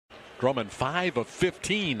Drummond 5 of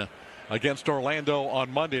 15 against Orlando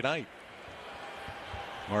on Monday night.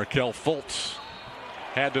 Markelle Fultz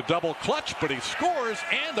had to double clutch, but he scores,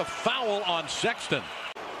 and a foul on Sexton.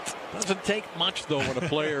 Doesn't take much, though, when a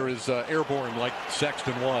player is airborne like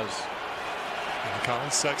Sexton was. And Collin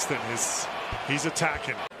Sexton he's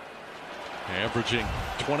attacking. Averaging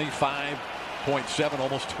 25.7,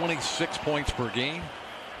 almost 26 points per game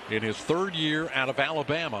in his third year out of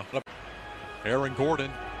Alabama. Aaron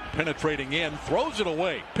Gordon penetrating in, throws it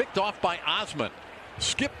away, picked off by Osman.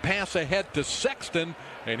 Skip pass ahead to Sexton,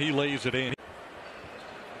 and he lays it in.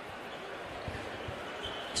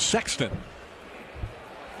 Sexton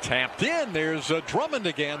tapped in. There's Drummond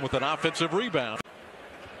again with an offensive rebound.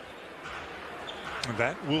 And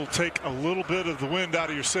that will take a little bit of the wind out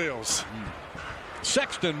of your sails.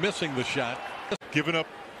 Sexton missing the shot. Giving up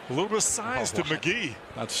a little bit of size to McGee.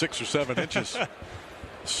 About 6 or 7 inches.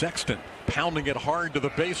 Sexton pounding it hard to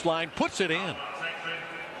the baseline, puts it in.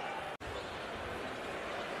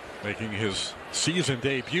 Making his season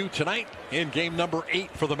debut tonight in game number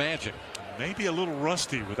 8 for the Magic. Maybe a little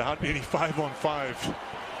rusty without any 5-on-5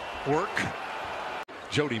 work.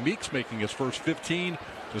 Jody Meeks making his first 15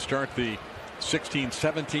 to start the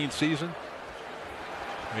 16-17 season.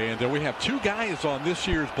 And we have 2 guys on this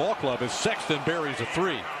year's ball club as Sexton buries a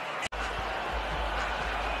 3.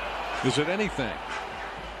 Is it anything?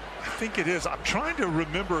 I think it is. I'm trying to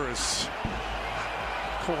remember as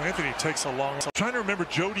Cole Anthony takes a long time. I'm trying to remember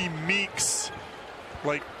Jody Meeks.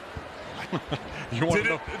 Like,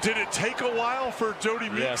 did it take a while for Jody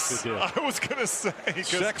Meeks? Yes, it did. I was going to say.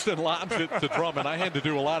 Sexton lobs it to Drummond. I had to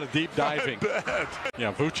do a lot of deep diving.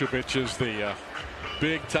 Yeah, Vucevic is the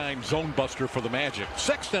big-time zone buster for the Magic.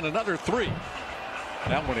 Sexton another 3.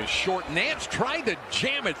 That one is short. Nance tried to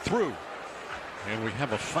jam it through. And we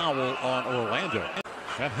have a foul on Orlando.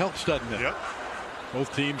 That helps, doesn't it? Yep.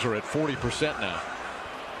 Both teams are at 40% now.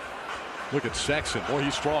 Look at Sexton. Boy,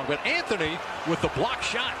 he's strong. But Anthony with the block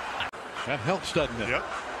shot. That helps, doesn't it? Yep.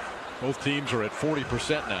 Both teams are at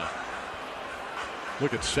 40% now.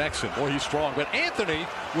 Look at Sexton. Boy, he's strong. But Anthony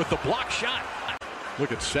with the block shot.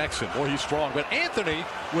 Look at Sexton. Boy, he's strong. But Anthony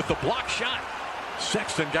with the block shot.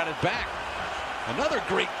 Sexton got it back. Another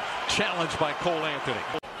great challenge by Cole Anthony.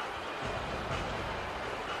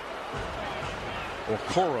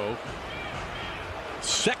 Okoro.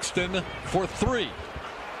 Sexton for 3.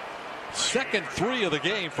 Second 3 of the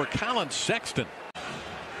game for Collin Sexton.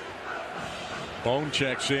 Bone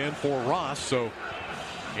checks in for Ross, so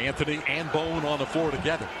Anthony and Bone on the floor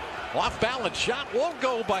together. Off balance shot won't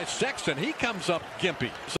go by Sexton. He comes up gimpy.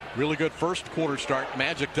 Really good first quarter start.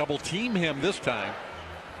 Magic double team him this time.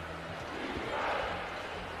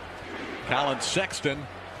 Collin Sexton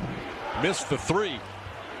missed the 3.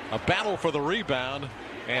 A battle for the rebound,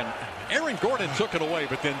 and Aaron Gordon took it away,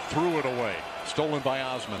 but then threw it away. Stolen by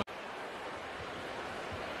Osman.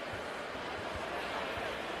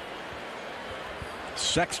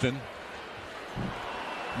 Sexton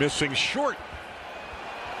missing short.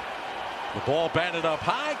 The ball batted up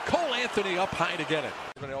high. Cole Anthony up high to get it.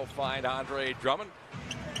 He'll find Andre Drummond.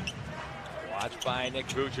 Watched by Nick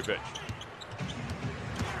Vucevic.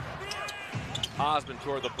 Osman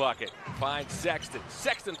toward the bucket. Finds Sexton.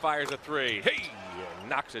 Sexton fires a 3. Hey! And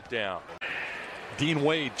knocks it down. Dean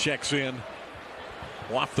Wade checks in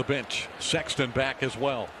off the bench. Sexton back as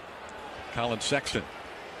well. Collin Sexton.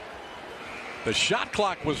 The shot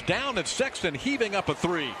clock was down, and Sexton heaving up a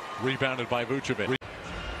 3. Rebounded by Vucevic.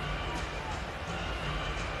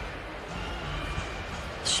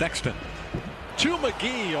 Sexton to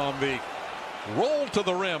McGee on the roll to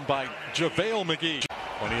the rim by JaVale McGee.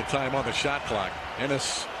 Plenty of time on the shot clock.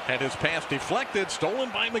 Ennis had his pass deflected,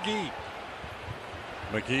 stolen by McGee.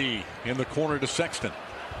 McGee in the corner to Sexton.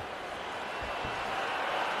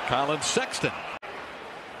 Collin Sexton.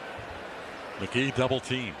 McGee double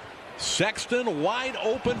team. Sexton wide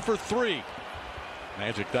open for 3.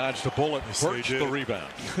 Magic dodged the bullet and perched the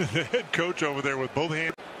rebound. The head coach over there with both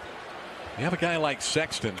hands. You have a guy like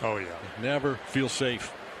Sexton. Oh, yeah. Never feel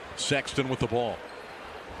safe. Sexton with the ball.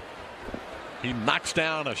 He knocks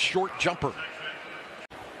down a short jumper.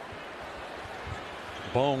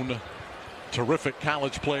 Bone, terrific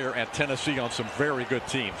college player at Tennessee on some very good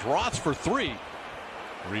teams. Ross for 3.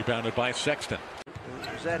 Rebounded by Sexton.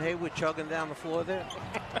 Was that Haywood chugging down the floor there?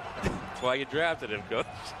 That's why you drafted him, Coach.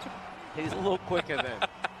 He's a little quicker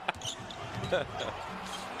then.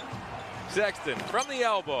 Sexton from the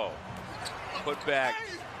elbow. Put back.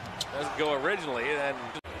 Doesn't go originally. Then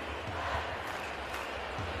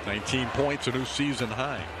 19 points, a new season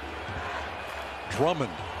high.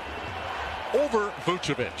 Drummond over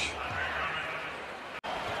Vucevic.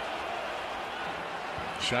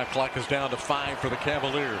 Shot clock is down to 5 for the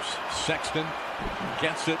Cavaliers. Sexton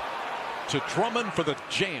gets it to Drummond for the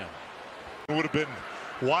jam. It would have been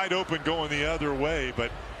wide open going the other way, but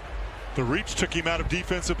the reach took him out of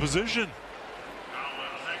defensive position.